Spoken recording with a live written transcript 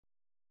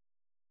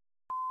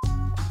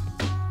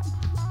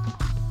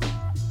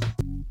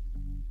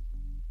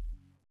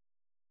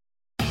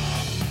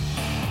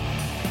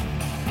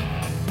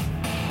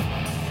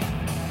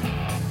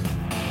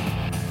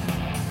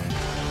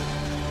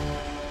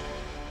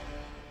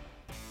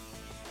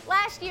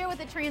Last year with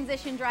the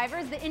transition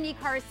drivers, the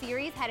IndyCar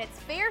Series had its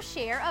fair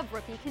share of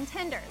rookie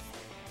contenders.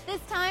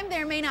 This time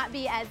there may not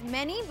be as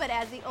many, but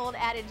as the old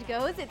adage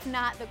goes, it's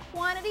not the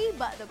quantity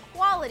but the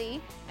quality,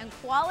 and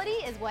quality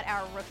is what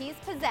our rookies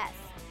possess.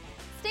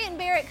 Stanton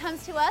Barrett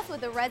comes to us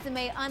with a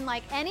resume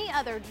unlike any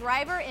other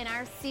driver in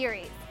our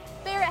series.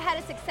 Barrett had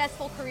a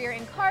successful career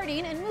in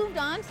karting and moved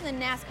on to the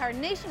NASCAR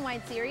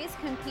Nationwide Series,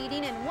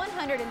 competing in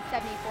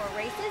 174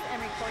 races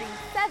and recording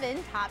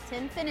 7 top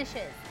 10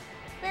 finishes.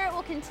 Barrett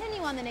will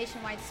continue on the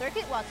nationwide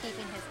circuit while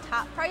keeping his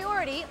top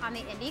priority on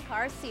the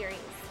IndyCar Series.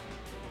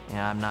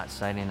 Yeah, I'm not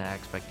citing an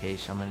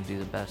expectation. I'm going to do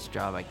the best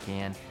job I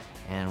can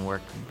and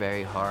work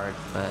very hard.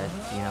 But,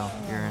 you know,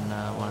 you're in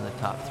one of the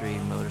top 3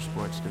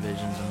 motorsports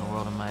divisions in the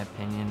world, in my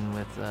opinion,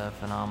 with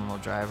phenomenal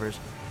drivers,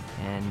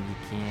 and you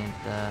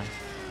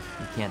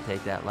can't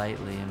take that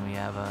lightly. And we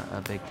have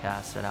a big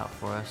task set out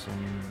for us,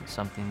 and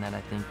something that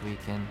I think we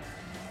can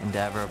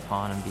endeavor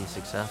upon and be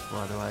successful.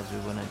 Otherwise, we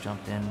wouldn't have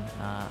jumped in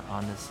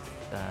on this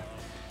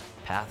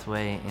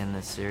pathway in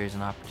this series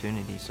and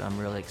opportunity. So I'm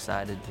really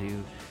excited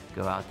to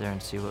go out there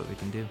and see what we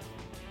can do.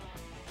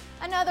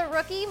 Another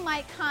rookie,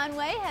 Mike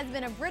Conway, has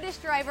been a British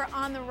driver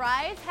on the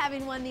rise,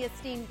 having won the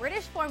esteemed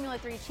British Formula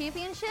 3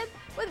 Championship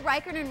with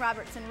Reichert and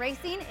Robertson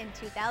Racing in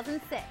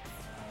 2006.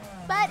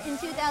 But in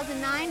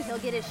 2009, he'll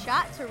get his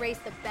shot to race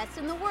the best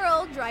in the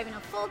world, driving a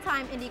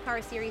full-time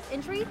IndyCar Series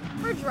entry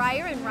for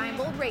Dreyer and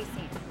Reinbold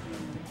Racing.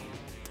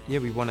 Yeah,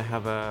 we want to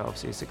have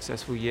obviously a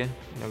successful year.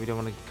 You know, we don't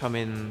want to come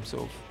in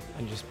sort of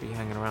and just be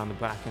hanging around the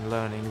back and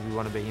learning. We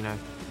want to be, you know,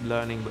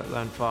 learning but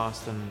learn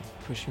fast and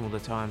pushing all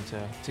the time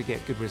to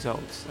get good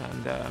results.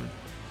 And you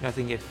know, I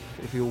think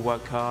if we all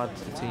work hard,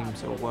 the team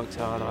sort of works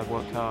hard, I've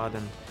worked hard,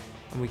 and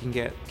we can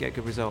get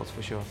good results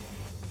for sure.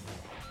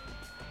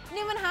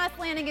 Newman Haas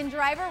Lanigan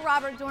driver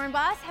Robert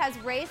Dornbos has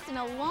raced in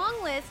a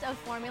long list of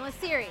Formula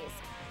Series: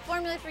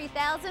 Formula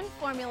 3000,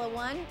 Formula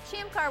 1,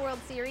 Champ Car World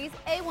Series,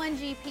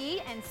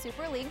 A1GP, and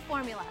Super League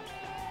Formula.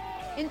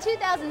 In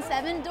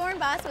 2007,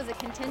 Dornbos was a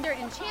contender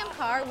in Champ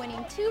Car,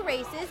 winning 2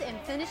 races and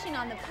finishing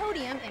on the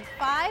podium in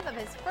 5 of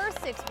his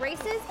first 6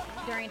 races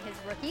during his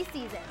rookie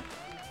season.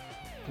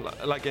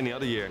 Like any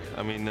other year,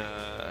 I mean,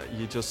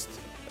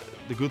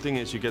 the good thing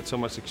is you get so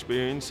much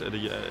experience. At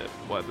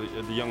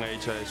the young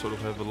age, I sort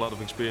of have a lot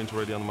of experience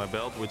already under my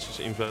belt, which is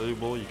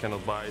invaluable. You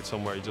cannot buy it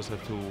somewhere, you just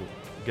have to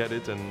get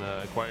it and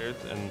acquire it,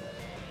 and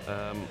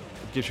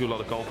it gives you a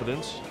lot of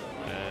confidence.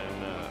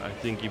 And I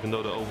think even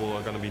though the oval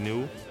are going to be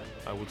new,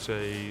 I would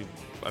say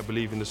I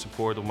believe in the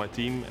support of my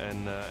team,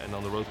 and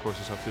on the road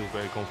courses I feel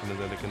very confident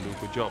that I can do a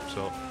good job.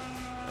 So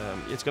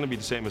it's going to be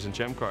the same as in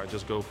Champ Car.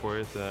 Just go for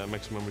it,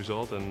 maximum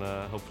result, and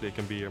hopefully it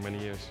can be here many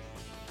years.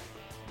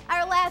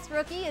 Our last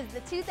rookie is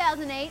the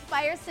 2008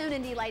 Firestone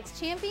Indy Lights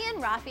champion,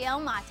 Rafael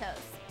Matos.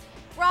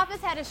 Raf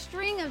has had a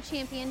string of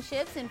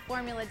championships in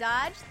Formula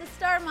Dodge, the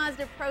Star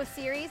Mazda Pro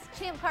Series,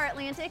 Champ Car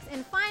Atlantics,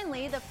 and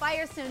finally the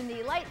Firestone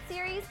Indy Lights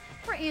Series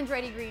for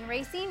Andretti Green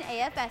Racing,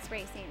 AFS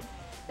Racing.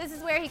 This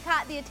is where he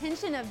caught the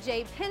attention of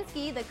Jay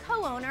Penske, the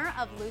co-owner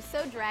of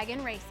Lusso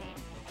Dragon Racing.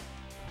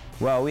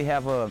 Well, we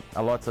have a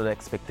lot of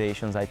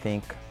expectations. I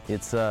think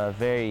it's a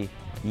very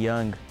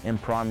young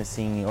and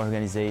promising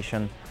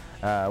organization.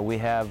 We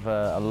have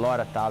a lot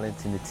of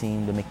talent in the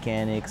team, the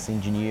mechanics,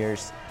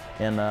 engineers,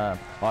 and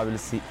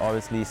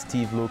obviously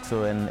Steve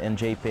Luxo and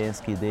Jay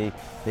Penske.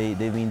 They've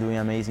been doing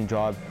an amazing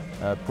job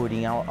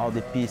putting all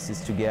the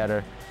pieces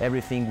together,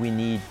 everything we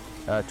need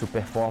to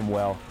perform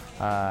well.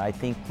 I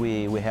think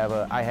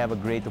I have a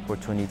great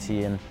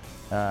opportunity, and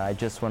I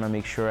just want to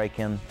make sure I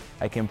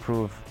can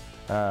prove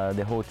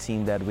the whole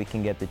team that we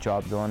can get the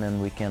job done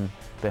and we can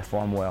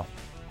perform well.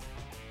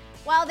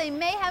 While they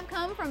may have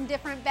come from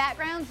different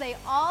backgrounds, they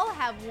all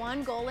have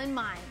one goal in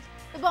mind: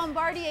 the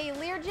Bombardier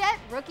Learjet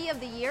Rookie of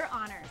the Year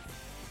honors.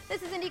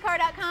 This is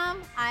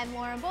IndyCar.com. I'm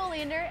Lauren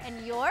Bolander,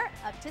 and you're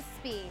up to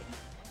speed.